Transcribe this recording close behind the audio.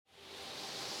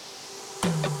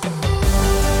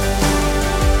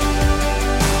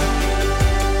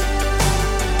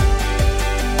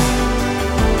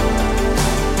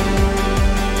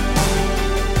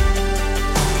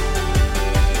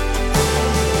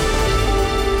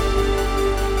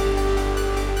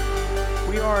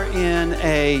in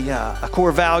a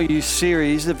core values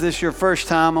series. If this is your first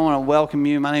time, I want to welcome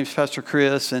you. My name is Pastor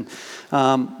Chris, and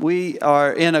we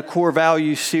are in a core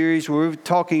values series where we're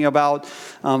talking about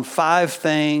 5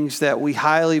 things that we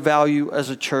highly value as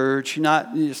a church.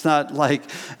 It's not like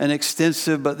an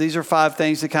extensive, but these are 5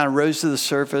 things that kind of rose to the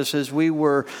surface as we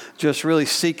were just really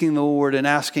seeking the Lord and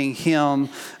asking Him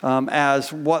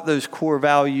as what those core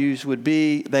values would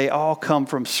be. They all come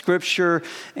from Scripture,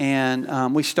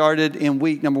 and we started in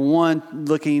week number 1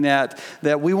 looking at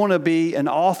that we want to be an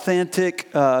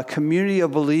authentic community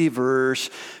of believers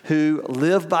who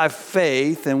live by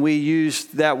faith. And we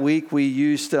used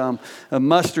a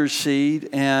mustard seed,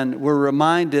 and we're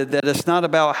reminded that it's not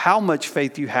about how much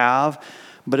faith you have,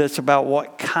 but it's about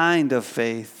what kind of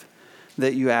faith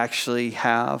that you actually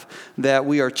have, that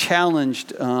we are challenged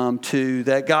to,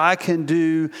 that God can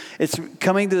do. It's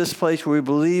coming to this place where we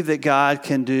believe that God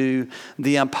can do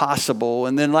the impossible.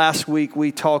 And then last week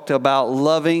we talked about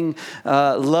loving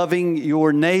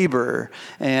your neighbor,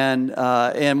 and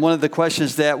one of the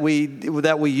questions that we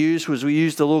used was we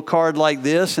used a little card like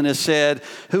this, and it said,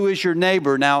 "Who is your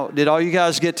neighbor?" Now, did all you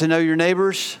guys get to know your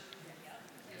neighbors?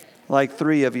 Like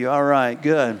 3 of you. All right,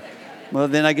 good. Well,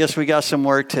 then I guess we got some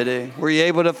work to do. Were you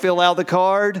able to fill out the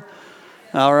card?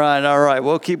 All right.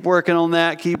 We'll keep working on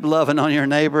that. Keep loving on your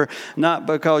neighbor, not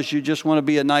because you just want to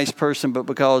be a nice person, but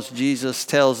because Jesus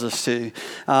tells us to.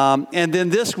 And then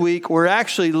this week, we're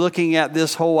actually looking at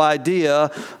this whole idea,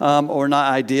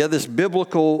 this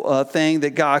biblical thing that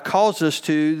God calls us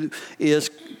to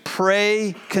is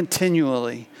pray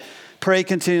continually. Pray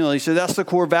continually. So that's the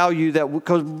core value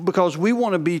because we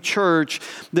want to be church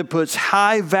that puts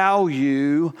high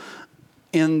value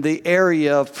in the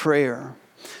area of prayer.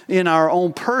 In our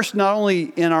own not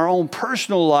only in our own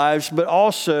personal lives, but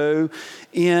also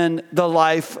in the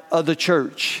life of the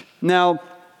church. Now,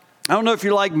 I don't know if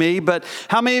you're like me, but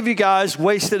how many of you guys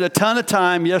wasted a ton of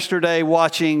time yesterday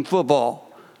watching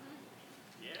football?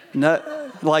 No,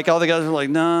 like all the guys are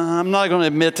like, no, I'm not going to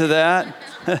admit to that.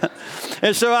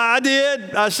 And so I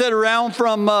did. I sat around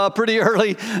from pretty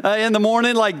early in the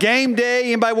morning, like game day.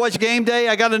 Anybody watch game day?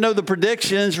 I got to know the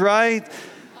predictions, right?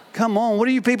 Come on, what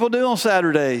do you people do on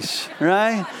Saturdays,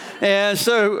 right? And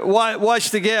so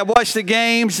watched the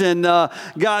games and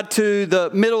got to the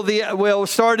middle of it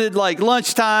started like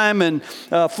lunchtime, and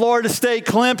Florida State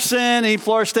Clemson. Any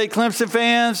Florida State Clemson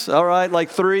fans? All right,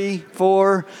 like 3,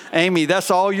 4. Amy,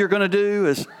 that's all you're going to do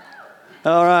is,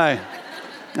 all right.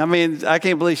 I mean, I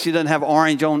can't believe she doesn't have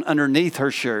orange on underneath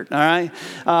her shirt, all right?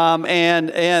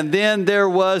 And then there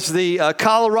was the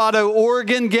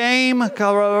Colorado-Oregon game.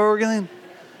 Colorado-Oregon?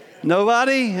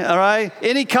 Nobody? All right.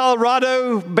 Any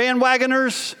Colorado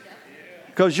bandwagoners?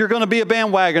 Because you're going to be a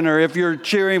bandwagoner if you're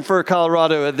cheering for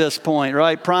Colorado at this point,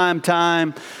 right? Prime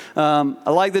time. I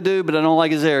like the dude, but I don't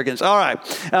like his arrogance. All right.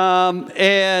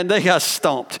 And they got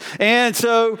stomped.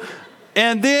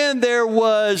 And then there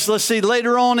was,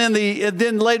 later on in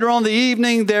the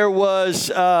evening, there was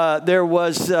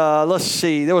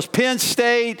Penn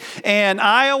State and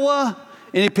Iowa.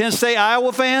 Any Penn State,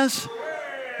 Iowa fans?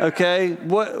 Okay.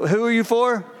 Who are you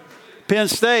for? Penn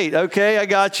State. Okay, I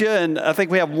got you. And I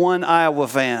think we have 1 Iowa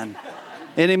fan.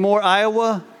 Any more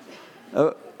Iowa?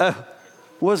 What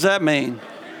does that mean?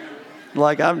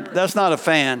 That's not a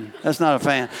fan. That's not a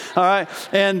fan. All right.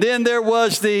 And then there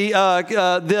was the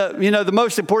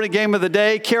most important game of the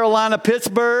day,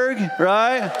 Carolina-Pittsburgh,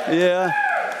 right? Yeah.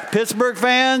 Pittsburgh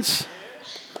fans?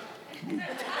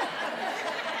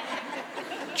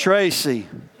 Tracy,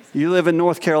 you live in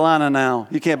North Carolina now.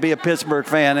 You can't be a Pittsburgh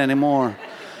fan anymore.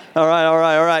 All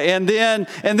right. And then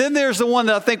there's the one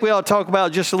that I think we ought to talk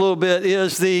about just a little bit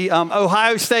is the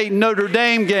Ohio State Notre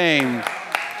Dame game.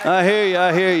 I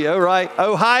hear you. All right.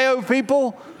 Ohio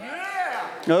people?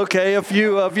 Okay, a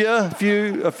few of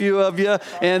you.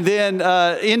 And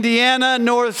then Indiana,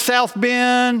 North, South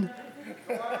Bend.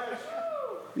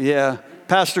 Yeah,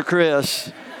 Pastor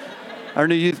Chris, our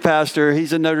new youth pastor,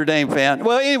 he's a Notre Dame fan.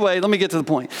 Well, anyway, let me get to the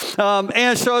point.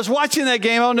 And so I was watching that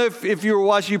game. I don't know if you were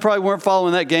watching. You probably weren't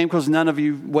following that game because none of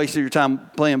you wasted your time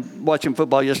watching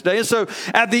football yesterday. And so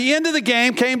at the end of the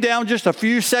game, came down just a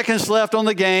few seconds left on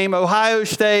the game. Ohio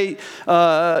State,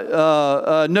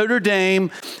 Notre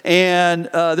Dame. And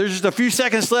there's just a few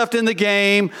seconds left in the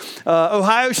game.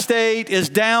 Ohio State is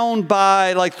down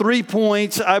by like 3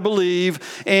 points, I believe.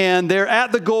 And they're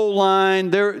at the goal line.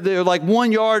 They're like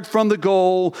 1 yard from the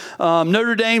goal.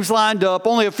 Notre Dame's lined up.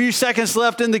 Only a few seconds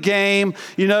left in the game.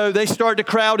 They start to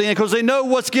crowd in because they know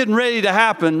what's getting ready to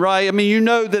happen, right? I mean,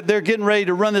 that they're getting ready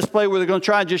to run this play where they're going to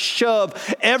try and just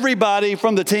shove everybody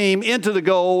from the team into the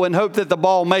goal and hope that the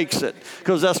ball makes it,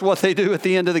 because that's what they do at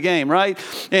the end of the game, right?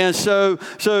 And so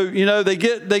they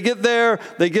get there,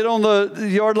 they get on the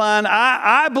yard line.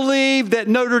 I believe that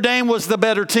Notre Dame was the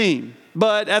better team.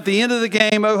 But at the end of the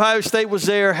game, Ohio State was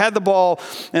there, had the ball,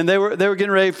 and they were getting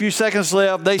ready. A few seconds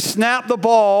left. They snap the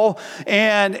ball,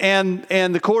 and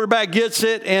the quarterback gets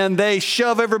it, and they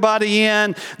shove everybody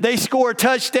in. They score a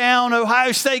touchdown.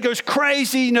 Ohio State goes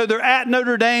crazy. They're at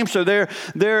Notre Dame, so they're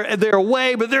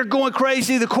away, but they're going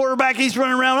crazy. The quarterback, he's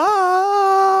running around,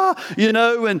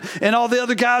 and all the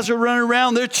other guys are running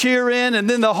around. They're cheering, and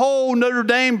then the whole Notre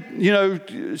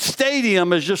Dame,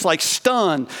 stadium is just like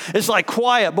stunned. It's like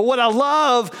quiet. But what I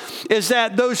love is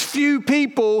that those few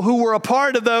people who were a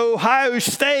part of the Ohio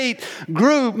State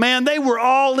group, man, they were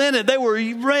all in it. They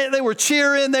were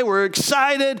cheering. They were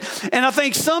excited. And I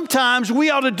think sometimes we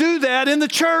ought to do that in the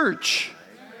church.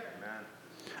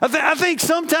 I think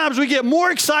sometimes we get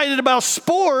more excited about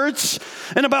sports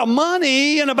and about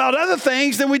money and about other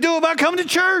things than we do about coming to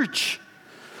church.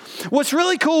 What's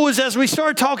really cool is as we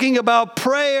start talking about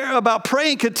prayer, about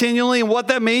praying continually and what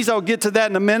that means, I'll get to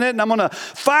that in a minute. And I'm going to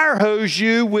fire hose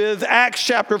you with Acts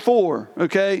chapter 4,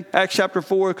 okay? Acts chapter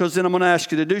 4, because then I'm going to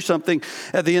ask you to do something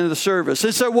at the end of the service.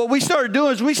 And so what we started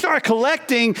doing is we started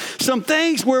collecting some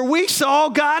things where we saw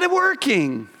God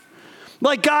working.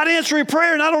 Like God answering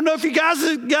prayer. And I don't know if you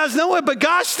guys know it, but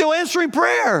God's still answering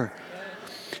prayer.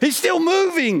 He's still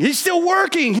moving. He's still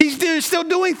working. He's still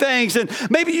doing things. And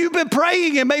maybe you've been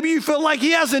praying and maybe you feel like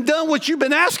he hasn't done what you've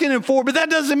been asking him for, but that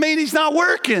doesn't mean he's not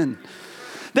working.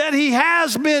 That he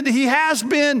has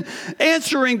been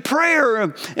answering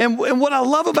prayer. And what I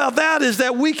love about that is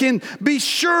that we can be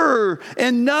sure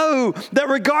and know that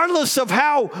regardless of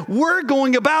how we're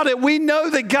going about it, we know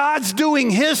that God's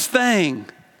doing his thing.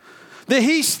 That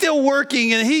he's still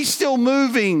working and he's still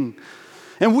moving.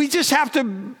 And we just have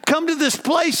to come to this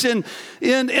place in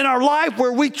our life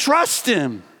where we trust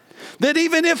him. That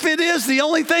even if it is the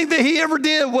only thing that he ever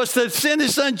did was to send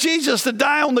his son Jesus to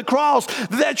die on the cross,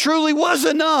 that truly was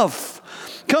enough.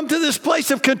 Come to this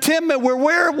place of contentment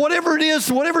where whatever it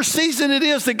is, whatever season it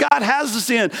is that God has us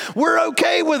in, we're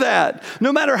okay with that.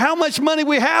 No matter how much money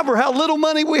we have or how little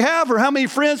money we have or how many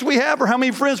friends we have or how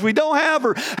many friends we don't have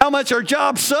or how much our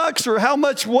job sucks or how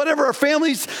much whatever our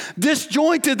family's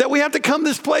disjointed, that we have to come to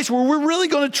this place where we're really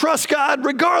going to trust God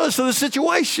regardless of the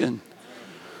situation.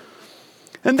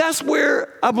 And that's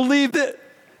where I believe that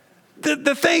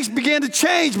the things began to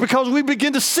change because we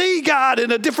begin to see God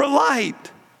in a different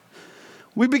light.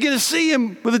 We begin to see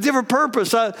him with a different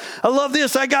purpose. I love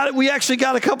this. We actually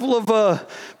got a couple of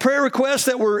prayer requests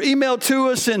that were emailed to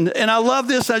us, and I love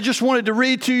this. I just wanted to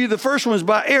read to you. The first one is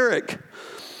by Eric.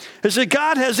 It said,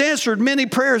 God has answered many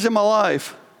prayers in my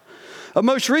life. A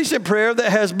most recent prayer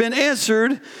that has been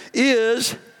answered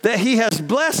is that he has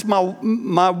blessed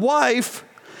my wife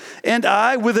and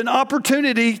I with an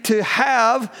opportunity to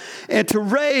have and to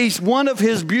raise one of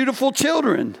his beautiful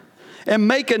children and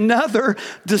make another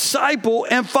disciple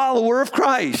and follower of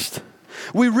Christ.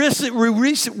 We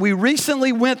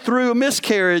recently went through a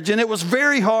miscarriage, and it was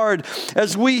very hard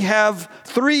as we have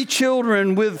 3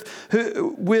 children with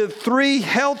 3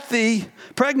 healthy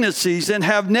pregnancies and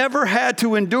have never had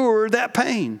to endure that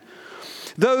pain.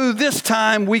 Though this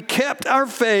time we kept our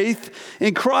faith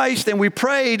in Christ and we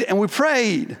prayed and we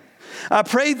prayed. I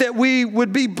prayed that we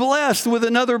would be blessed with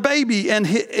another baby and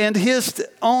his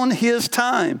on his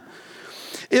time.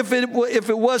 If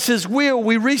it was his will,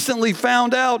 we recently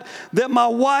found out that my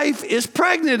wife is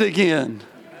pregnant again.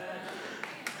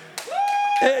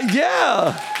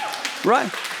 Yeah, right.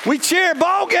 We cheer at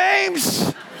ball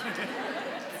games,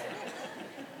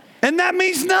 and that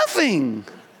means nothing.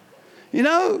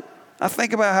 I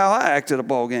think about how I act at a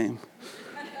ball game.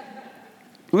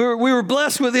 We were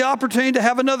blessed with the opportunity to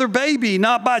have another baby,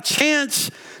 not by chance,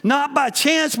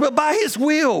 but by his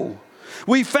will.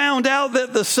 We found out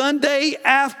that the Sunday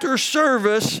after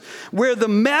service where the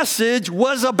message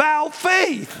was about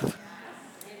faith.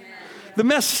 The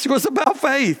message was about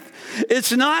faith.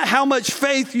 It's not how much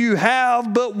faith you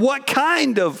have, but what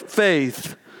kind of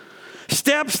faith.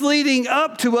 Steps leading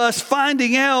up to us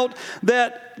finding out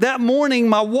that morning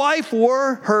my wife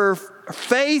wore her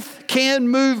Faith Can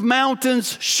Move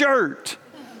Mountains shirt.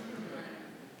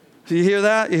 Do you hear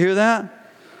that? You hear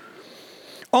that?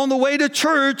 On the way to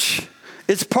church,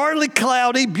 it's partly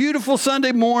cloudy, beautiful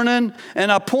Sunday morning, and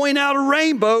I point out a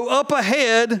rainbow up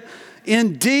ahead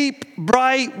in deep,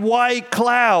 bright white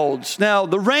clouds. Now,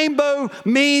 the rainbow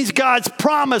means God's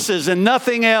promises and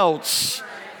nothing else.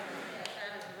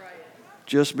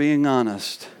 Just being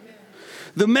honest.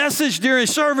 The message during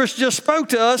service just spoke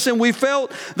to us, and we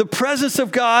felt the presence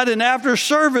of God. And after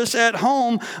service at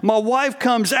home, my wife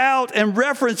comes out and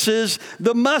references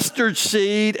the mustard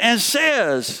seed and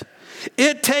says,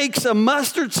 "It takes a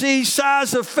mustard seed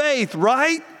size of faith,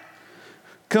 right?"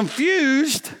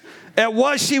 Confused at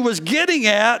what she was getting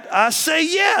at, I say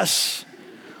yes.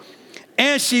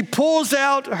 And she pulls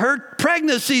out her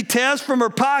pregnancy test from her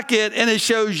pocket, and it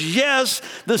shows yes,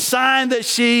 the sign that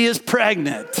she is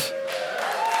pregnant.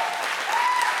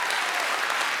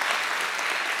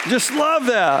 Just love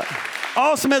that.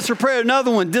 Awesome answer prayer.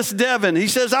 Another one, this Devin. He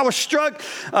says, I was stuck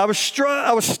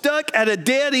at a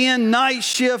dead-end night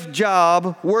shift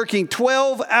job, working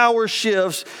 12-hour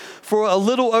shifts for a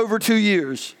little over 2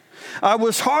 years. I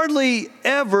was hardly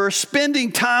ever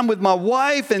spending time with my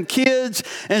wife and kids,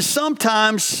 and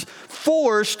sometimes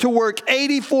forced to work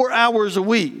 84 hours a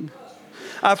week.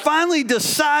 I finally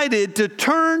decided to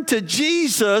turn to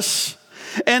Jesus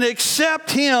and accept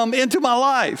him into my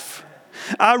life.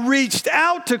 I reached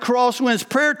out to Crosswinds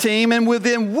prayer team, and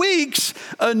within weeks,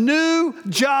 a new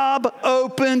job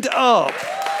opened up.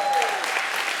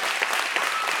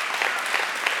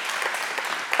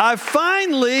 I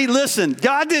finally, listen,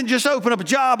 God didn't just open up a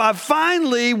job. I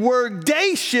finally work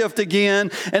day shift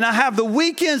again, and I have the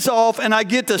weekends off, and I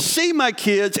get to see my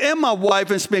kids and my wife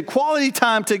and spend quality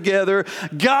time together.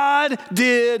 God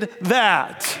did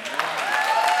that.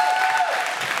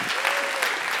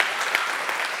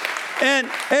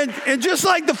 And just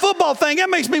like the football thing,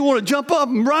 that makes me want to jump up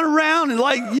and run around and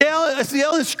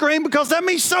yell and scream, because that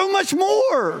means so much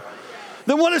more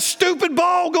than what a stupid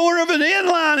ball going over the end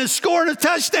line and scoring a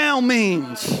touchdown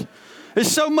means.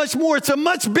 It's so much more. It's a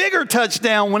much bigger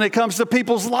touchdown when it comes to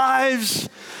people's lives.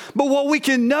 But what we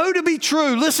can know to be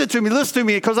true, listen to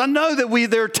me, because I know that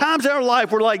there are times in our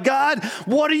life we're like, God,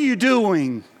 what are you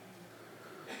doing?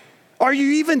 Are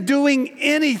you even doing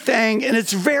anything? And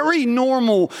it's very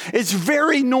normal. It's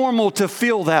very normal to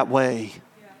feel that way.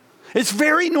 It's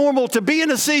very normal to be in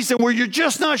a season where you're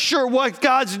just not sure what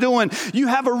God's doing. You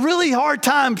have a really hard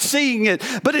time seeing it,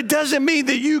 but it doesn't mean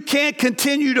that you can't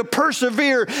continue to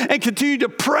persevere and continue to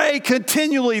pray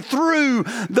continually through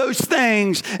those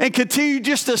things and continue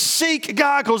just to seek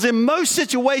God. Because in most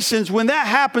situations, when that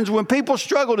happens, when people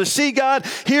struggle to see God,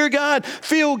 hear God,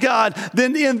 feel God,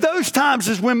 then in those times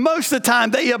is when most of the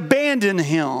time they abandon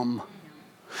him.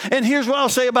 And here's what I'll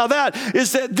say about that,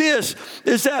 is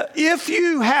that if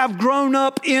you have grown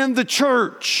up in the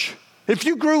church, if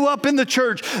you grew up in the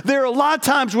church, there are a lot of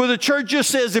times where the church just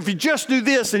says, if you just do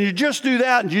this and you just do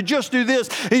that and you just do this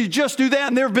and you just do that.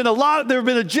 And there have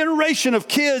been a generation of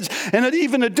kids and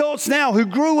even adults now who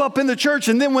grew up in the church,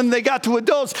 and then when they got to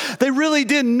adults, they really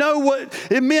didn't know what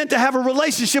it meant to have a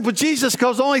relationship with Jesus,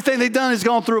 because the only thing they've done is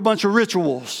gone through a bunch of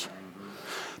rituals.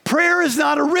 Prayer is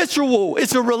not a ritual.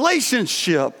 It's a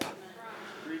relationship.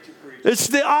 It's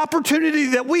the opportunity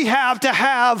that we have to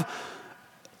have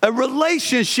a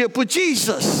relationship with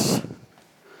Jesus.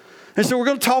 And so we're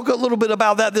going to talk a little bit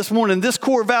about that this morning. This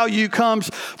core value comes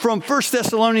from 1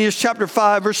 Thessalonians chapter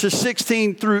 5, verses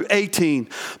 16 through 18.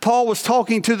 Paul was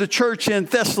talking to the church in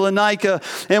Thessalonica,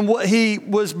 and what he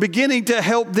was beginning to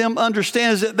help them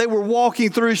understand is that they were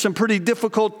walking through some pretty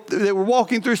difficult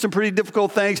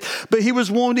things, but he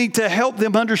was wanting to help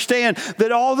them understand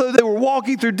that although they were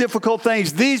walking through difficult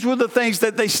things, these were the things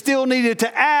that they still needed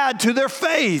to add to their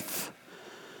faith.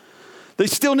 They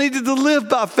still needed to live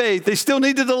by faith. They still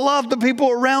needed to love the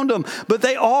people around them. But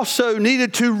they also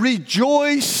needed to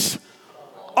rejoice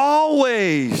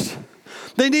always.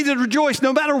 They needed to rejoice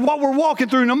no matter what we're walking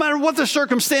through, no matter what the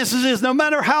circumstances is, no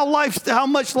matter how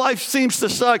much life seems to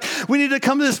suck. We need to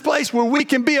come to this place where we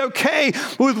can be okay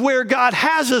with where God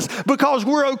has us, because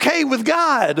we're okay with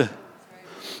God.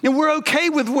 And we're okay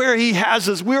with where he has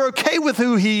us. We're okay with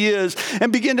who he is,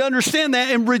 and begin to understand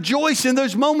that and rejoice in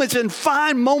those moments and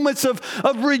find moments of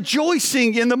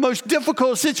rejoicing in the most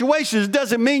difficult situations. It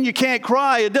doesn't mean you can't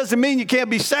cry. It doesn't mean you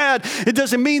can't be sad. It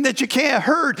doesn't mean that you can't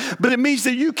hurt, but it means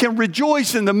that you can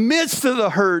rejoice in the midst of the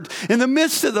hurt, in the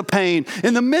midst of the pain,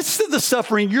 in the midst of the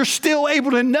suffering. You're still able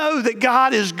to know that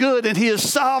God is good and he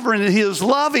is sovereign and he is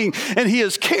loving and he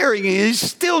is caring and he's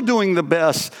still doing the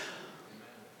best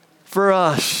for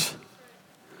us.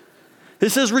 It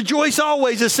says rejoice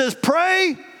always. It says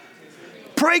pray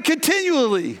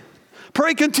continually.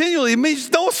 Pray continually. It means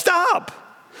don't stop.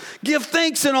 Give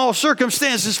thanks in all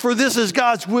circumstances, for this is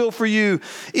God's will for you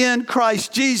in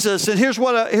Christ Jesus. And here's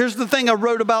the thing I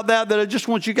wrote about that I just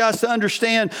want you guys to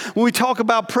understand when we talk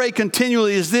about pray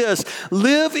continually is this: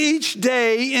 live each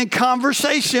day in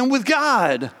conversation with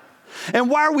God.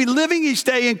 And why are we living each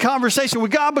day in conversation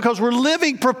with God? Because we're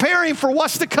living, preparing for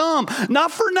what's to come,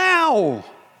 not for now.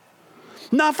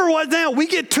 Not for what now. We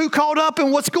get too caught up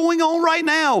in what's going on right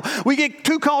now. We get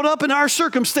too caught up in our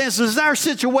circumstances, our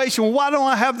situation. Why don't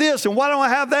I have this? And why don't I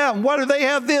have that? And why do they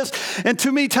have this? And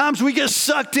too many times we get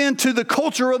sucked into the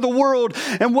culture of the world.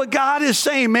 And what God is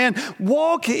saying, man,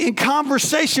 walk in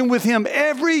conversation with Him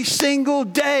every single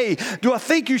day. Do I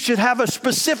think you should have a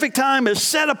specific time that's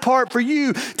set apart for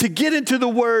you to get into the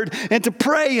Word and to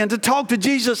pray and to talk to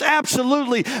Jesus?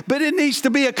 Absolutely. But it needs to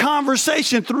be a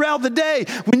conversation throughout the day.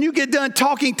 When you get done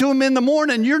talking to Him in the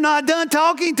morning, you're not done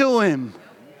talking to Him.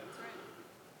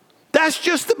 That's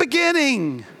just the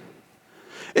beginning.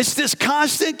 It's this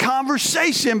constant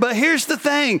conversation. But here's the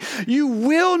thing. You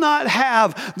will not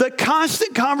have the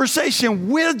constant conversation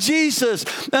with Jesus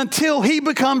until He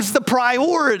becomes the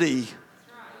priority.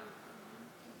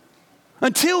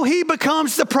 Until He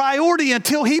becomes the priority,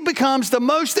 until He becomes the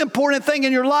most important thing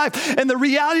in your life. And the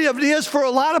reality of it is, for a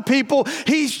lot of people,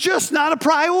 He's just not a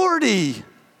priority.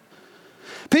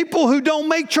 People who don't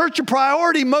make church a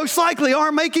priority most likely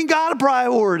aren't making God a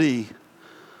priority.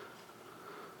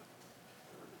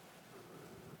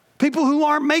 People who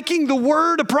aren't making the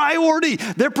Word a priority,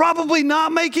 they're probably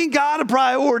not making God a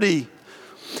priority.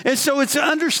 And so it's an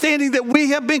understanding that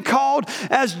we have been called,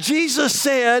 as Jesus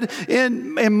said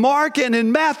in Mark and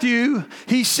in Matthew,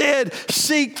 He said,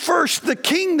 seek first the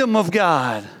kingdom of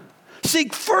God.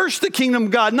 Seek first the kingdom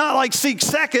of God, not like seek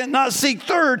second, not seek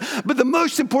third, but the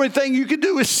most important thing you can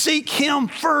do is seek Him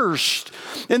first.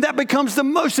 And that becomes the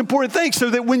most important thing, so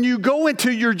that when you go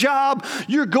into your job,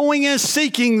 you're going in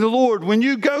seeking the Lord. When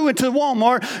you go into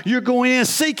Walmart, you're going in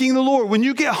seeking the Lord. When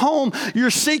you get home, you're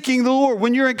seeking the Lord.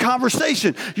 When you're in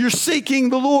conversation, you're seeking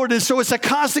the Lord. And so it's a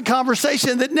constant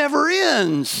conversation that never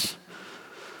ends.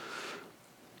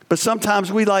 But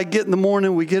sometimes we get in the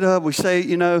morning, we get up, we say,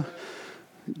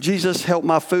 Jesus, help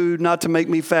my food not to make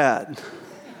me fat.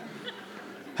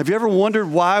 Have you ever wondered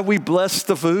why we bless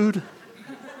the food?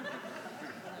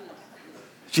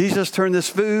 Jesus, turn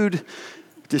this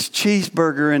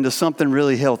cheeseburger into something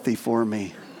really healthy for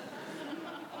me.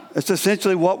 It's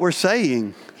essentially what we're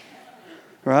saying,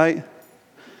 right?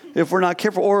 If we're not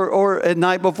careful, or at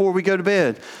night before we go to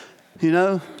bed,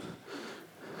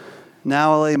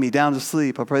 Now I lay me down to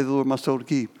sleep. I pray the Lord my soul to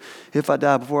keep. If I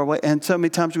die before I wake. And so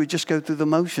many times we just go through the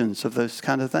motions of those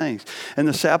kind of things. And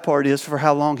the sad part is, for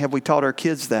how long have we taught our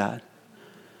kids that?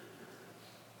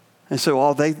 And so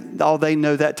all they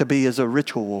know that to be is a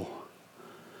ritual.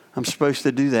 I'm supposed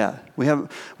to do that.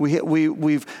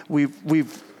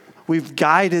 We've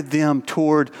guided them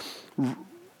toward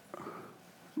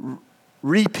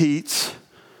repeats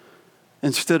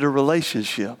instead of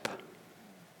relationship.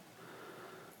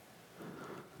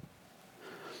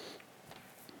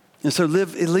 And so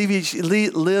live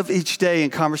each day in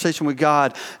conversation with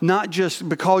God, not just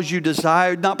because you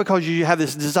desire, not because you have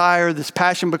this desire, this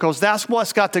passion, because that's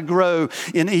what's got to grow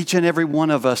in each and every one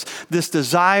of us. This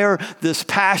desire, this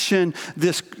passion,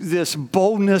 this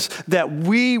boldness that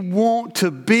we want to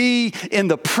be in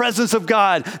the presence of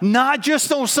God, not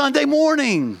just on Sunday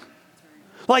morning.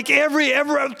 Like every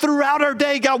throughout our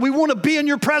day, God, we want to be in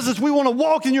your presence. We want to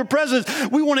walk in your presence.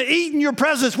 We want to eat in your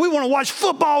presence. We want to watch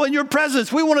football in your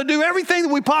presence. We want to do everything that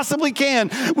we possibly can.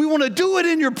 We want to do it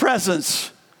in your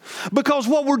presence. Because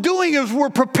what we're doing is we're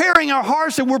preparing our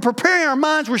hearts and we're preparing our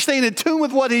minds. We're staying in tune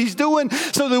with what He's doing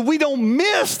so that we don't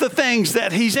miss the things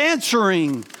that He's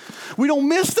answering. We don't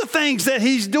miss the things that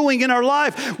He's doing in our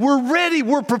life. We're ready.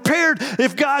 We're prepared.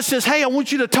 If God says, hey, I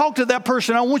want you to talk to that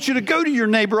person. I want you to go to your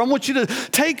neighbor. I want you to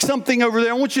take something over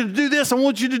there. I want you to do this. I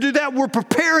want you to do that. We're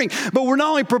preparing. But we're not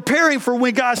only preparing for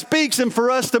when God speaks and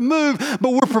for us to move,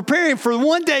 but we're preparing for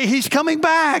one day He's coming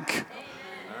back.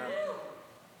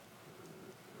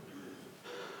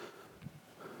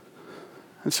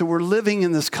 And so we're living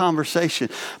in this conversation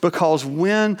because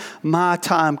when my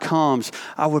time comes,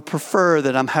 I would prefer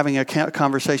that I'm having a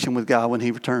conversation with God when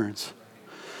He returns.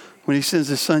 When He sends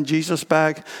His Son Jesus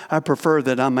back, I prefer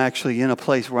that I'm actually in a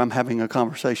place where I'm having a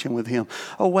conversation with Him.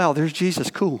 Oh, wow, there's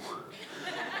Jesus. Cool.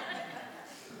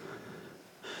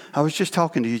 I was just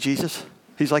talking to you, Jesus.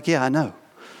 He's like, yeah, I know.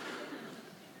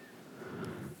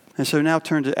 And so now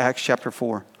turn to Acts chapter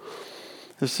 4.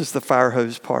 This is the fire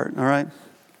hose part, all right?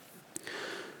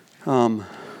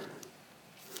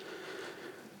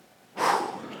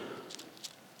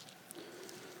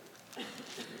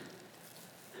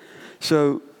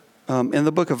 So in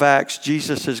the book of Acts,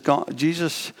 Jesus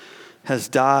has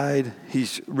died.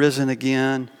 He's risen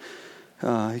again.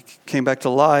 He came back to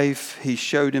life. He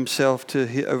showed himself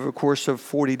over the course of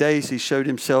 40 days. He showed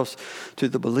himself to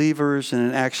the believers. And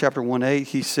in Acts chapter 1:8,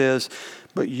 he says,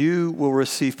 "But you will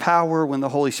receive power when the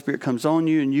Holy Spirit comes on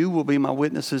you, and you will be my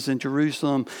witnesses in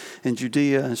Jerusalem, and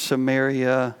Judea, and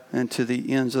Samaria, and to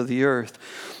the ends of the earth."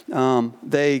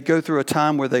 They go through a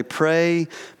time where they pray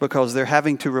because they're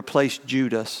having to replace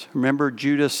Judas. Remember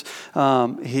Judas,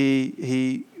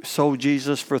 he sold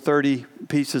Jesus for 30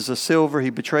 pieces of silver.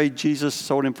 He betrayed Jesus,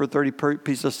 sold him for 30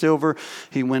 pieces of silver.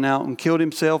 He went out and killed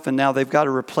himself, and now they've got to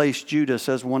replace Judas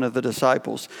as one of the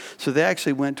disciples. So they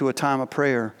actually went to a time of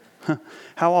prayer.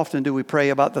 How often do we pray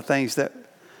about the things that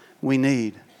we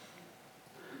need?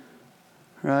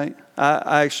 Right?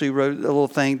 I actually wrote a little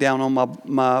thing down on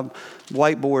my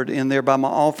whiteboard in there by my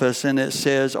office, and it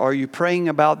says, "Are you praying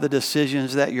about the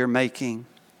decisions that you're making?"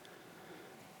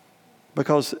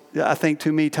 Because I think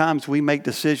too many times we make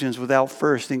decisions without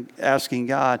first asking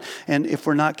God. And if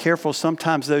we're not careful,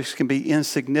 sometimes those can be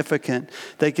insignificant.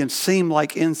 They can seem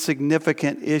like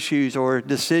insignificant issues or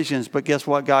decisions, but guess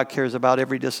what? God cares about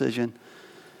every decision.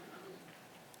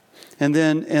 And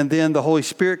then the Holy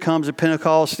Spirit comes at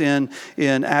Pentecost in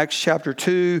Acts chapter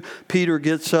 2. Peter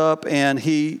gets up and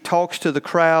he talks to the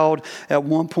crowd. At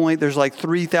one point, there's like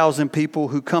 3,000 people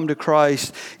who come to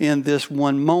Christ in this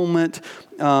one moment.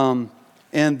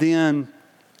 And then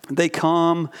they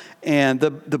come, and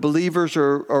the believers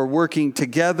are working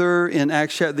together in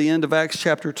the end of Acts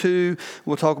chapter 2.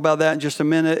 We'll talk about that in just a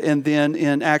minute. And then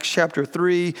in Acts chapter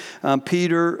 3,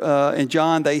 Peter and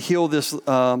John, they heal this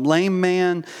lame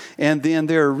man, and then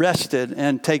they're arrested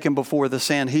and taken before the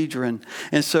Sanhedrin.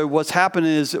 And so what's happened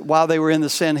is while they were in the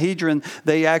Sanhedrin,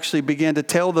 they actually began to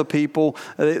tell the people,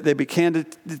 they began to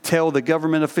tell the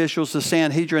government officials, the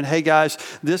Sanhedrin, "Hey guys,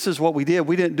 this is what we did.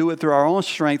 We didn't do it through our own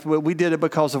strength, but we did it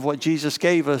because of what Jesus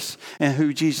gave us and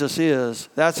who Jesus is.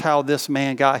 That's how this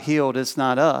man got healed. It's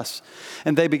not us."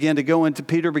 And they begin to go into,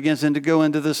 Peter begins to go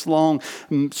into this long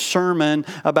sermon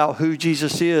about who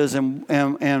Jesus is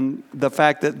and the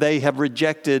fact that they have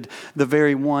rejected the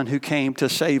very one who came to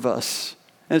save us.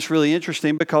 And it's really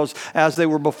interesting because as they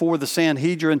were before the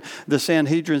Sanhedrin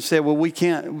said, "Well,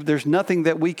 there's nothing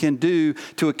that we can do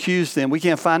to accuse them. We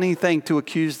can't find anything to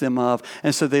accuse them of."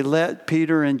 And so they let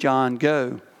Peter and John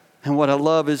go. And what I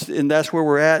love is, and that's where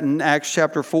we're at in Acts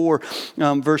chapter 4,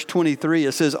 verse 23.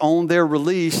 It says, "On their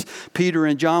release, Peter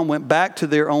and John went back to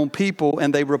their own people,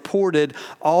 and they reported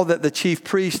all that the chief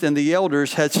priest and the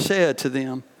elders had said to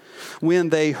them. When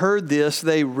they heard this,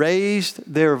 they raised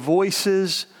their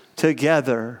voices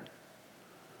together."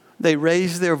 They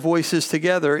raised their voices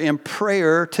together in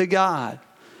prayer to God.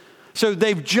 So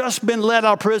they've just been let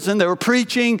out of prison. They were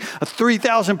preaching.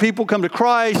 3,000 people come to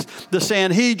Christ. The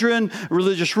Sanhedrin,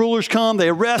 religious rulers come. They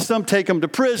arrest them, take them to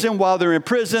prison. While they're in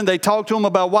prison, they talk to them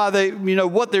about why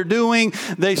what they're doing.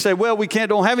 They say, "Well, we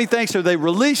don't have anything." So they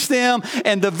release them.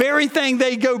 And the very thing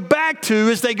they go back to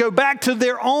is they go back to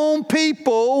their own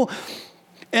people.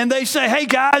 And they say, "Hey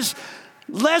guys,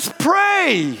 let's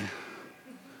pray.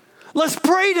 Let's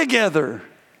pray together."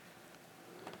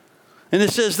 And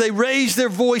it says they raised their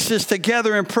voices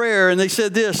together in prayer. And they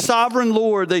said this, "Sovereign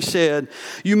Lord," they said,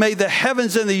 "you made the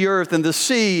heavens and the earth and the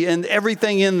sea and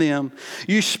everything in them.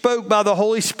 You spoke by the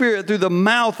Holy Spirit through the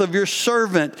mouth of your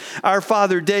servant, our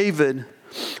father David.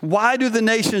 Why do the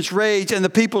nations rage and the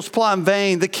peoples plot in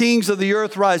vain? The kings of the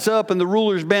earth rise up and the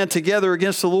rulers band together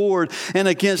against the Lord and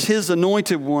against his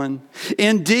anointed one.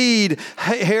 Indeed,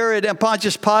 Herod and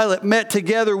Pontius Pilate met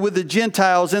together with the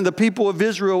Gentiles and the people of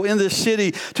Israel in this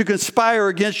city to conspire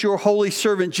against your holy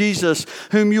servant Jesus,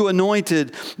 whom you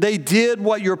anointed. They did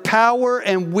what your power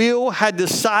and will had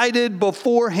decided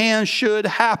beforehand should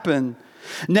happen.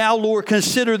 Now, Lord,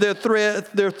 consider their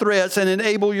threats and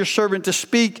enable your servant to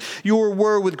speak your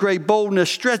word with great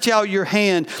boldness. Stretch out your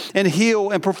hand and heal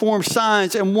and perform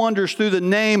signs and wonders through the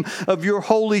name of your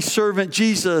holy servant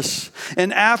Jesus."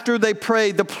 And after they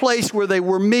prayed, the place where they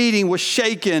were meeting was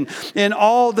shaken, and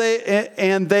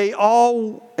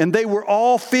they were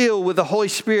all filled with the Holy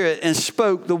Spirit and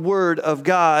spoke the word of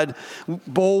God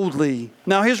boldly.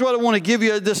 Now, here's what I want to give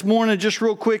you this morning, just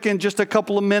real quick in just a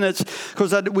couple of minutes,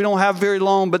 because we don't have very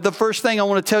long. But the first thing I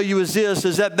want to tell you is this,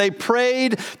 is that they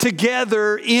prayed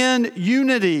together in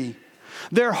unity.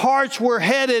 Their hearts were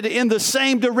headed in the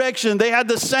same direction. They had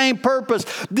the same purpose.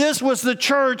 This was the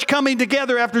church coming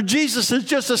together after Jesus has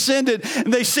just ascended,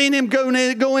 and they've seen him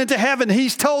go into heaven.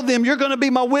 He's told them, you're going to be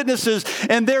my witnesses.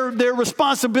 And their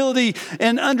responsibility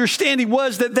and understanding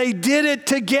was that they did it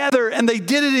together, and they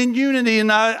did it in unity.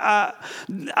 And I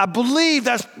believe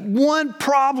that's one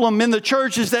problem in the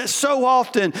church, is that so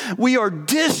often we are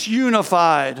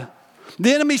disunified.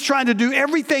 The enemy's trying to do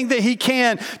everything that he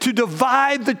can to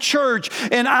divide the church.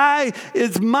 And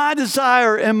it's my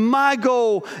desire and my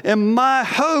goal and my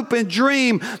hope and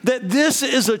dream that this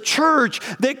is a church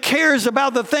that cares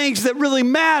about the things that really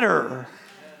matter.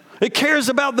 It cares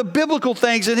about the biblical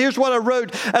things. And here's what I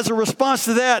wrote as a response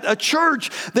to that. A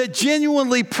church that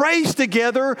genuinely prays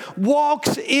together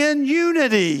walks in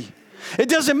unity. It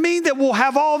doesn't mean that we'll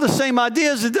have all the same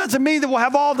ideas. It doesn't mean that we'll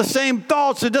have all the same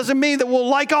thoughts. It doesn't mean that we'll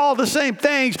like all the same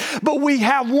things. But we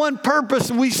have one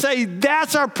purpose, and we say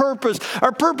that's our purpose.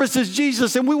 Our purpose is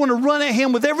Jesus, and we want to run at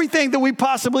him with everything that we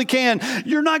possibly can.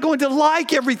 You're not going to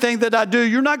like everything that I do.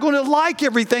 You're not going to like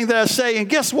everything that I say. And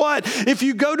guess what? If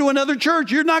you go to another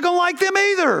church, you're not going to like them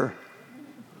either.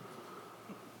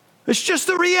 It's just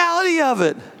the reality of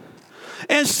it.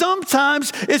 And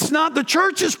sometimes it's not the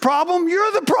church's problem,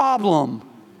 you're the problem.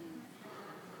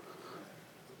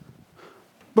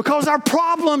 Because our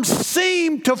problems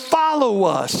seem to follow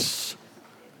us.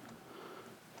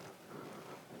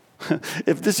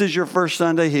 If this is your first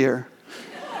Sunday here,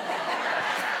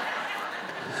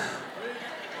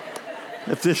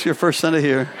 if this is your first Sunday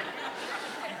here,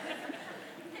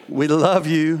 we love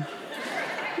you.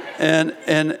 And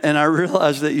I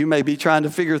realize that you may be trying to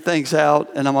figure things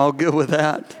out, and I'm all good with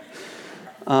that.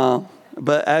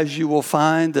 But as you will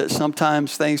find that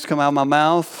sometimes things come out of my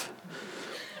mouth,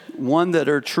 one that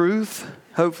are truth,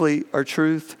 hopefully are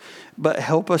truth, but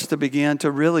help us to begin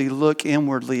to really look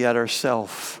inwardly at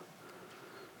ourselves.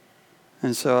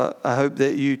 And so I hope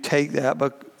that you take that,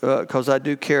 because I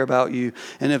do care about you.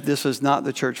 And if this is not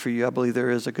the church for you, I believe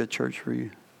there is a good church for you.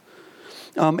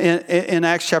 In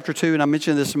Acts chapter 2, and I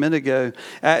mentioned this a minute ago,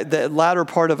 at the latter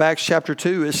part of Acts chapter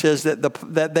 2, it says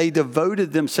that they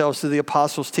devoted themselves to the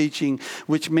apostles' teaching,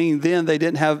 which means then they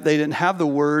didn't have the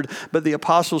word, but the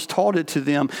apostles taught it to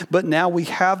them. But now we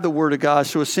have the word of God.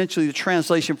 So essentially the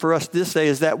translation for us this day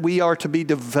is that we are to be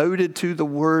devoted to the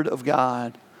word of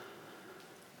God.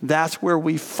 That's where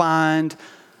we find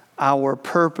our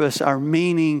purpose, our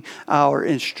meaning, our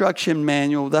instruction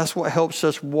manual. That's what helps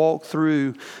us walk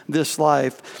through this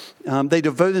life. They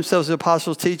devoted themselves to the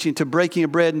apostles' teaching, to breaking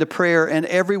of bread and to prayer, and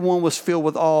everyone was filled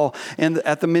with awe and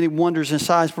at the many wonders and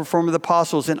signs performed of the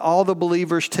apostles. And all the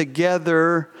believers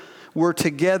were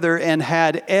together and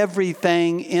had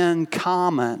everything in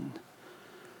common.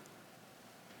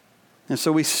 And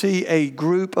so we see a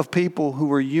group of people who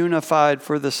were unified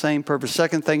for the same purpose.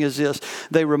 Second thing is this: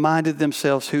 they reminded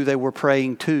themselves who they were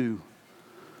praying to.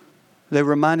 They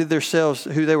reminded themselves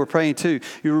who they were praying to.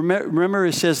 You remember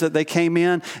it says that they came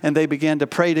in and they began to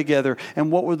pray together.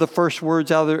 And what were the first words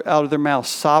out of their mouths?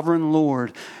 Sovereign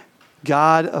Lord,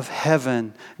 God of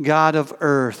heaven, God of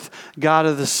earth, God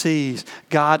of the seas,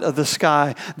 God of the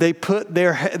sky. They put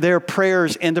their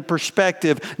prayers into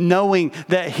perspective, knowing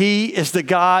that He is the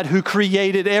God who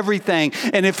created everything.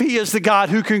 And if He is the God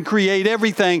who can create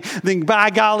everything, then by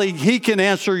golly, He can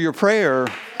answer your prayer.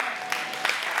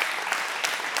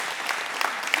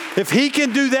 If He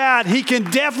can do that, He can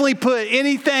definitely put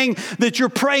anything that you're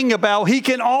praying about. He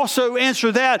can also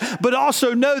answer that, but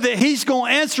also know that He's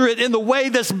going to answer it in the way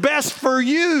that's best for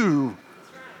you.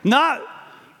 Not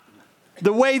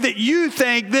the way that you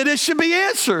think that it should be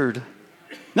answered.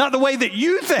 Not the way that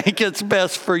you think it's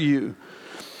best for you.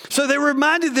 So they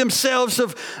reminded themselves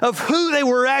of who they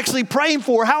were actually praying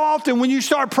for. How often when you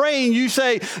start praying, you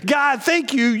say, God,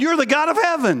 thank you. You're the God of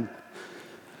heaven.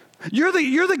 You're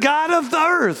the God of the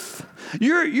earth.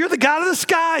 You're the God of the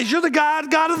skies. You're the God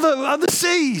of the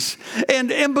seas.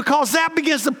 And because that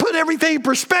begins to put everything in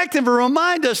perspective and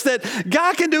remind us that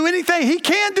God can do anything. He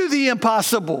can do the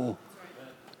impossible.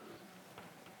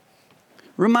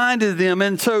 Reminded them.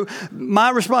 And so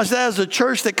my response to that is a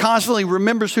church that constantly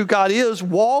remembers who God is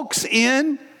walks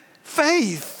in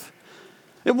faith.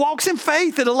 It walks in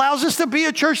faith. It allows us to be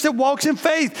a church that walks in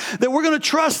faith, that we're going to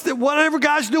trust that whatever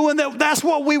God's doing, that's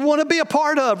what we want to be a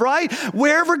part of, right?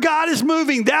 Wherever God is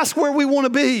moving, that's where we want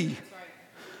to be.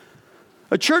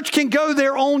 A church can go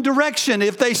their own direction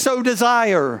if they so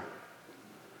desire,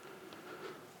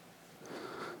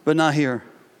 but not here.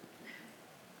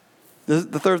 The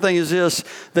third thing is this: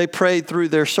 they prayed through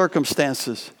their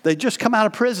circumstances. They just come out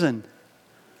of prison.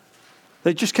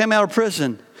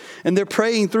 And they're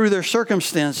praying through their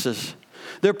circumstances.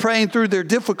 They're praying through their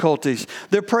difficulties.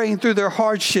 They're praying through their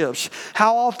hardships.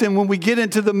 How often when we get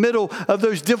into the middle of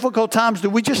those difficult times do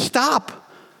we just stop?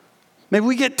 Maybe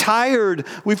we get tired.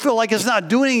 We feel like it's not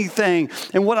doing anything.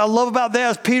 And what I love about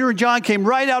that is Peter and John came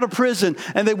right out of prison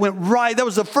and they went right. That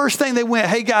was the first thing they went.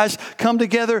 Hey guys, come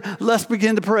together. Let's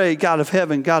begin to pray. God of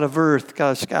heaven, God of earth,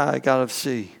 God of sky, God of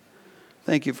sea.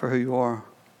 Thank you for who you are.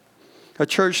 A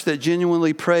church that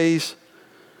genuinely prays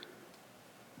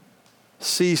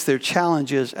sees their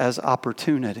challenges as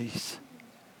opportunities.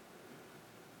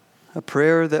 A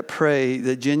prayer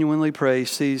that genuinely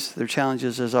prays sees their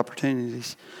challenges as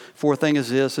opportunities. Fourth thing is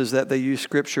that they use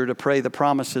Scripture to pray the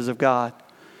promises of God.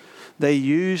 They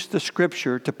use the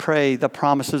Scripture to pray the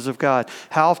promises of God.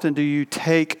 How often do you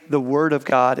take the Word of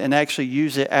God and actually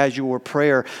use it as your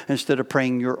prayer instead of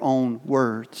praying your own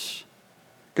words?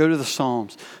 Go to the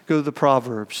Psalms. Go to the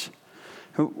Proverbs.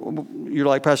 You're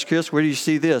like, Pastor Chris, where do you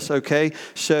see this? Okay,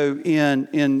 so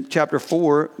in chapter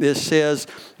 4, it says,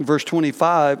 verse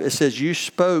 25, it says, you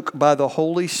spoke by the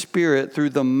Holy Spirit through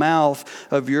the mouth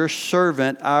of your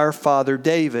servant, our father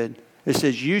David. It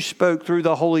says, you spoke through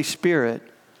the Holy Spirit.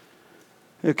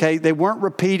 Okay, they weren't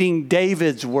repeating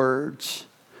David's words.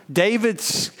 David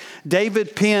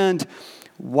penned,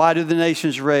 why do the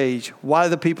nations rage? Why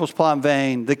do the peoples plot in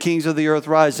vain? The kings of the earth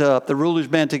rise up. The rulers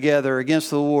band together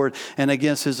against the Lord and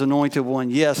against his anointed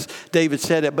one. Yes, David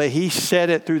said it, but he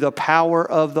said it through the power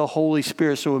of the Holy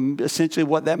Spirit. So essentially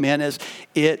what that meant is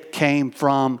it came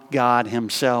from God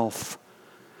himself.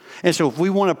 And so if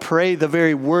we want to pray the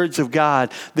very words of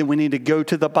God, then we need to go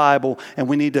to the Bible and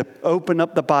we need to open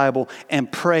up the Bible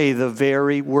and pray the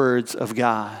very words of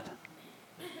God.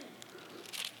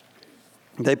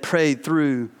 They prayed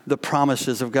through the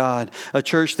promises of God. A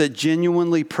church that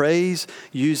genuinely prays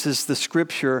uses the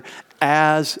Scripture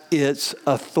as its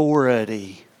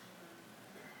authority.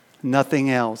 Nothing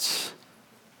else.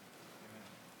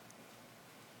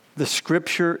 The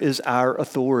Scripture is our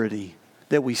authority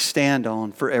that we stand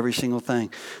on for every single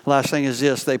thing. Last thing is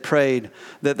this. They prayed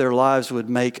that their lives would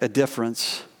make a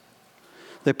difference.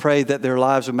 They prayed that their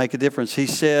lives would make a difference. He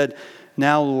said,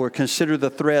 now, Lord, consider the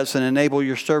threats and enable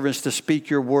your servants to speak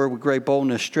your word with great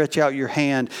boldness. Stretch out your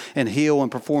hand and heal and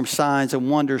perform signs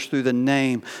and wonders through the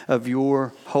name of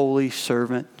your holy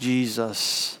servant,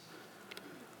 Jesus.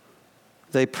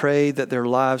 They prayed that their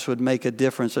lives would make a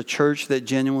difference. A church that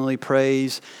genuinely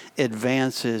prays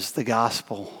advances the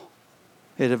gospel.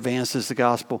 It advances the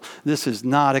gospel. This is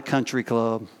not a country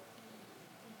club.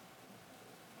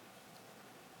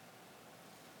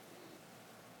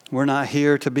 We're not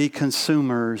here to be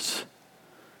consumers.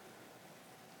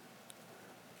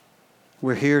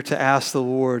 We're here to ask the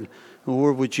Lord,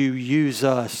 Lord, would you use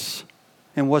us?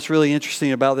 And what's really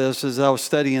interesting about this is I was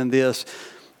studying this.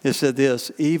 It said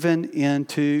this, even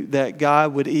into that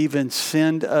God would even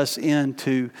send us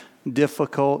into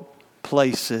difficult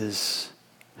places.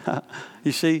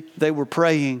 You see, they were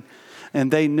praying. And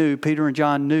they knew, Peter and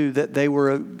John knew that they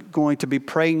were going to be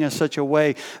praying in such a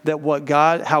way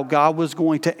that how God was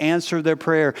going to answer their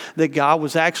prayer, that God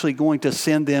was actually going to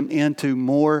send them into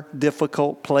more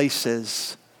difficult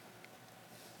places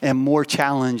and more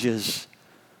challenges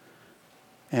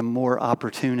and more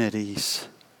opportunities.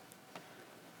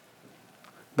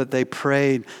 But they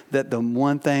prayed that the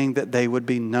one thing that they would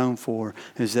be known for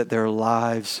is that their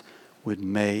lives would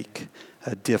make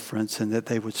a difference and that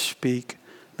they would speak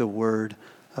the word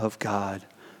of God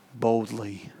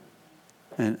boldly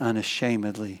and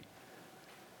unashamedly.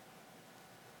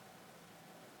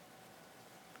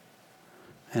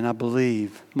 And I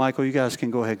believe, Michael, you guys can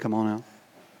go ahead, come on out.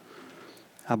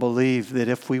 I believe that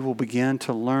if we will begin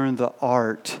to learn the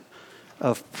art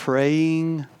of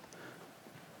praying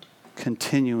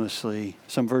continuously,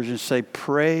 some versions say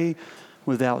pray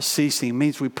without ceasing. It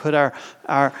means we put our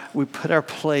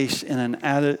place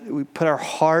in we put our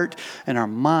heart and our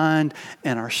mind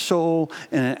and our soul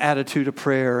in an attitude of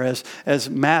prayer. As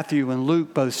Matthew and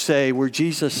Luke both say, where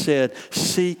Jesus said,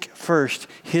 seek first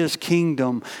his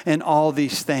kingdom and all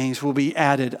these things will be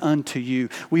added unto you.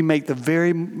 We make the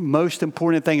very most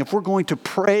important thing. If we're going to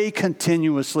pray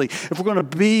continuously, if we're going to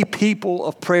be people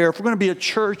of prayer, if we're going to be a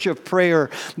church of prayer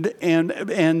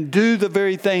and do the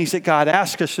very things that God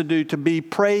asks us to do, to be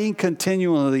praying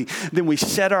continually, then we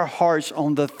set our hearts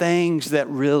on the things that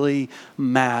really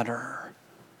matter.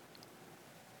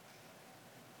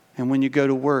 And when you go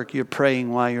to work, you're praying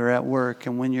while you're at work.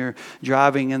 And when you're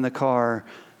driving in the car,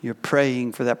 you're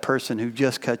praying for that person who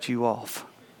just cut you off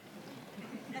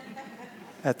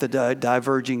at the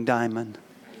diverging diamond.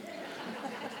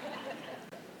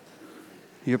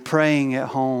 You're praying at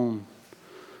home.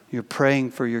 You're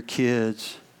praying for your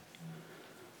kids.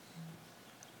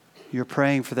 You're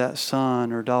praying for that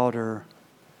son or daughter.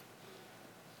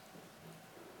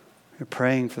 You're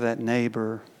praying for that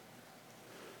neighbor.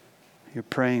 You're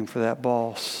praying for that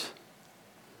boss.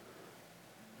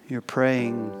 You're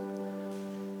praying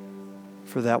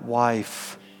for that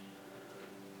wife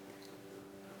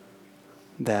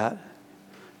that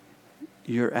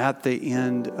you're at the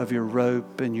end of your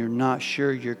rope and you're not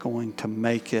sure you're going to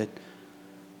make it.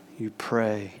 You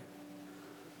pray.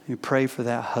 You pray for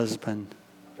that husband.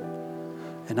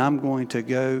 And I'm going to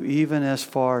go even as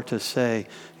far to say,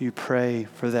 you pray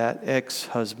for that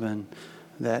ex-husband,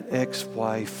 that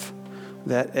ex-wife,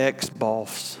 that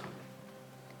ex-boss.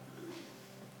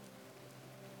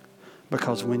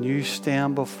 Because when you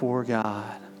stand before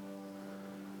God,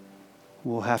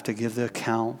 we'll have to give the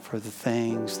account for the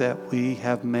things that we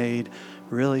have made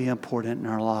really important in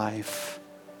our life.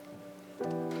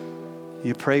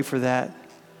 You pray for that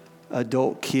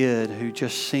adult kid who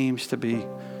just seems to be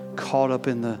caught up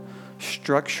in the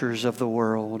structures of the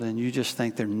world and you just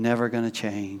think they're never going to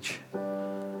change.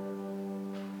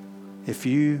 If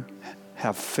you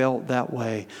have felt that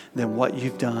way, then what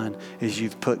you've done is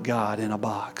you've put God in a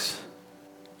box.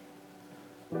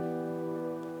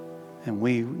 And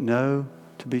we know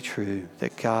to be true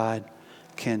that God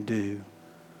can do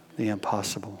the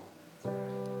impossible.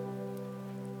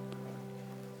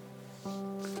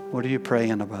 What are you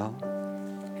praying about?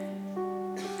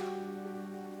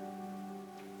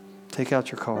 Take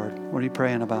out your card. What are you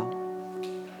praying about?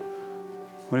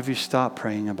 What have you stopped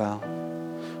praying about?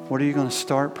 What are you going to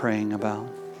start praying about?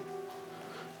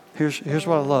 Here's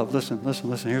what I love. Listen.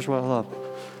 Here's what I love.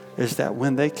 Is that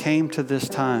when they came to this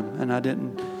time, and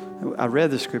I read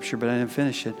the scripture, but I didn't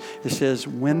finish it. It says,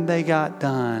 when they got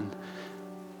done,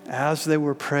 as they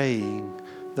were praying,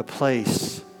 the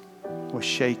place was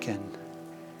shaken.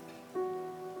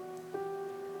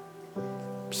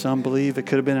 Some believe it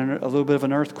could have been a little bit of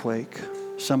an earthquake.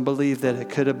 Some believe that it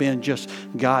could have been just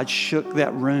God shook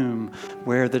that room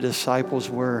where the disciples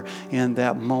were in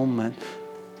that moment.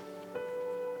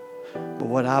 But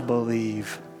what I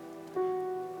believe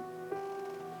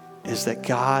is that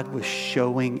God was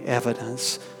showing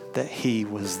evidence that He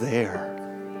was there.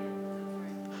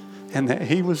 And that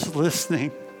He was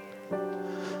listening.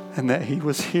 And that He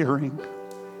was hearing.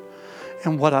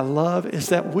 And what I love is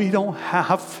that we don't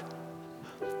have,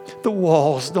 the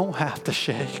walls don't have to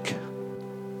shake.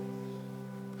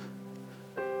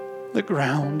 The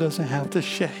ground doesn't have to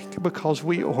shake because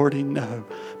we already know.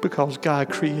 Because God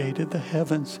created the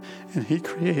heavens and He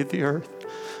created the earth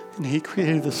and He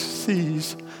created the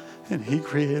seas and He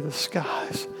created the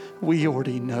skies. We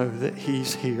already know that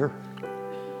He's here.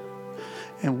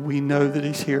 And we know that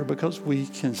He's here because we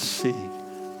can see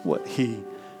what He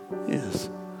is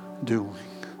doing.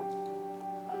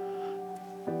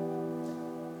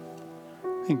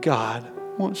 And God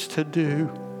wants to do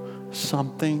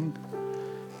something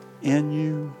in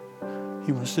you.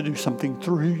 He wants to do something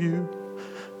through you.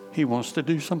 He wants to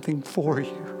do something for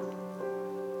you.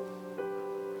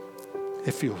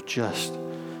 If you'll just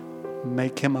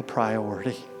make Him a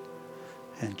priority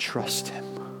and trust Him.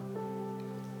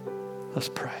 Let's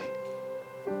pray.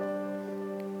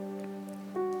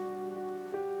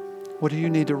 What do you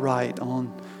need to write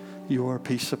on your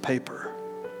piece of paper?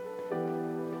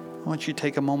 I want you to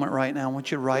take a moment right now. I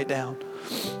want you to write down.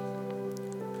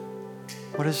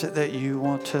 What is it that you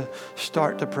want to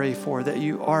start to pray for, that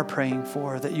you are praying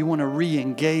for, that you want to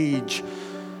re-engage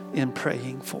in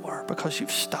praying for because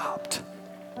you've stopped?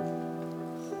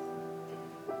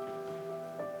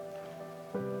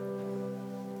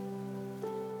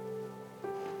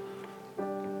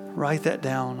 Write that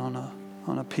down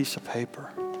on a piece of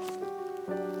paper.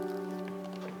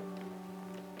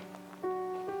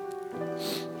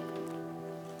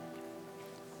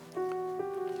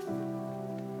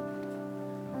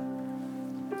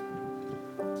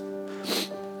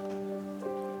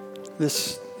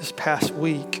 This past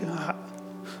week,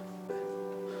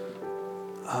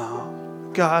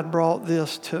 God brought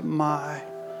this to my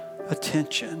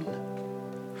attention.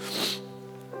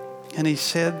 And He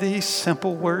said these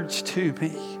simple words to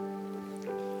me.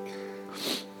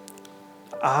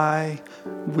 I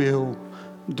will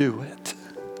do it.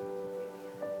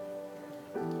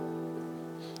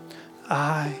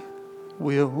 I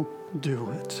will do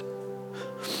it.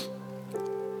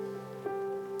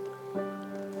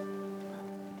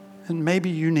 And maybe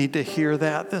you need to hear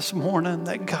that this morning,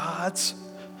 that God's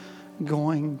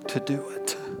going to do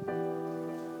it.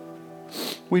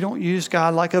 We don't use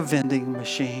God like a vending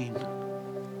machine.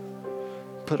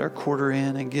 Put our quarter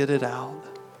in and get it out.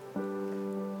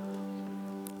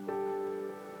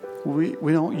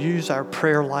 We don't use our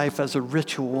prayer life as a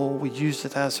ritual. We use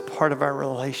it as part of our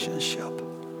relationship.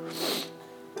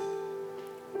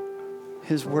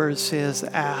 His word says,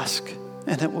 ask,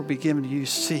 and it will be given to you.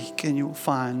 Seek, and you will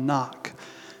find. Knock,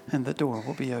 and the door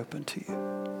will be open to you.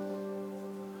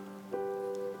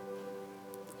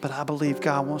 But I believe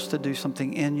God wants to do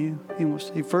something in you.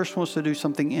 He first wants to do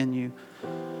something in you.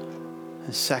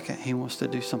 And second, He wants to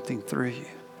do something through you.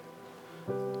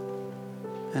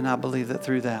 And I believe that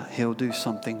through that, He'll do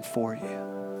something for you.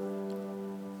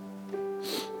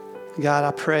 God,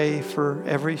 I pray for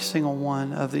every single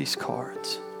one of these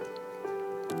cards.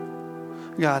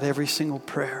 God, every single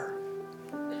prayer,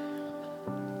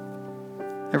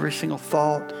 every single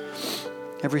thought,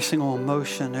 every single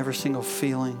emotion, every single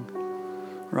feeling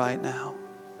right now.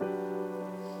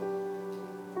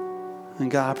 And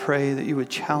God, I pray that you would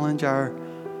challenge our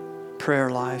prayer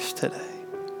lives today.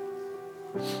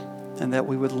 And that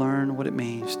we would learn what it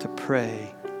means to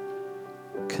pray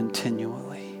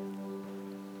continually.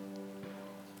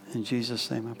 In Jesus'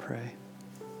 name I pray.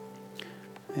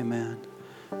 Amen.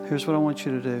 Here's what I want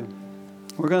you to do.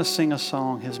 We're going to sing a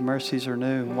song, His Mercies Are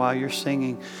New. And while you're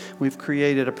singing, we've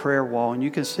created a prayer wall. And you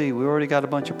can see we already got a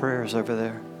bunch of prayers over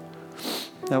there.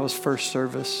 That was first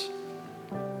service.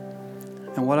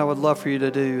 And what I would love for you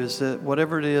to do is that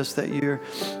whatever it is that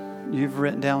you've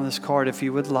written down on this card, if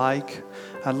you would like,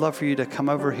 I'd love for you to come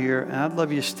over here, and I'd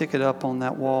love you to stick it up on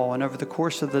that wall. And over the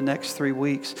course of the next 3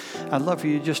 weeks, I'd love for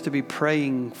you just to be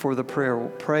praying for the prayer.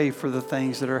 Pray for the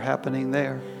things that are happening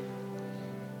there.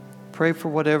 Pray for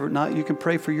whatever, not you can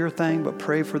pray for your thing, but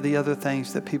pray for the other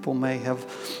things that people may have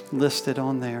listed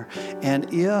on there.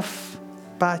 And if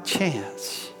by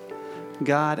chance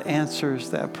God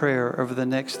answers that prayer over the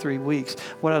next 3 weeks,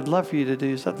 what I'd love for you to do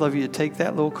is I'd love you to take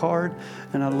that little card,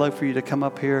 and I'd love for you to come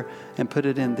up here and put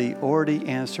it in the already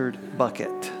answered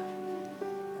bucket.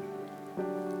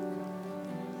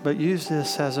 But use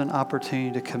this as an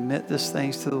opportunity to commit these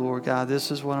things to the Lord. God,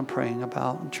 this is what I'm praying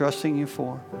about. I'm trusting you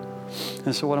for.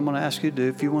 And so what I'm going to ask you to do,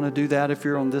 if you want to do that, if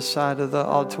you're on this side of the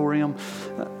auditorium,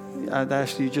 I'd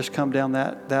ask you to just come down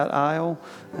that aisle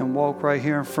and walk right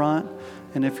here in front.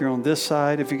 And if you're on this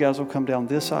side, if you guys will come down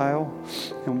this aisle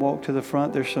and walk to the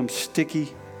front, there's some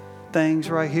sticky things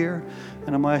right here.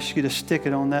 And I'm going to ask you to stick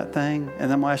it on that thing.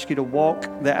 And I'm going to ask you to walk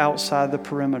the outside the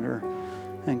perimeter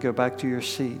and go back to your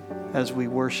seat as we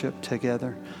worship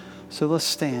together. So let's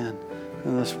stand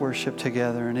and let's worship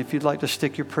together. And if you'd like to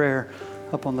stick your prayer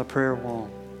up on the prayer wall,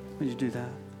 would you do that?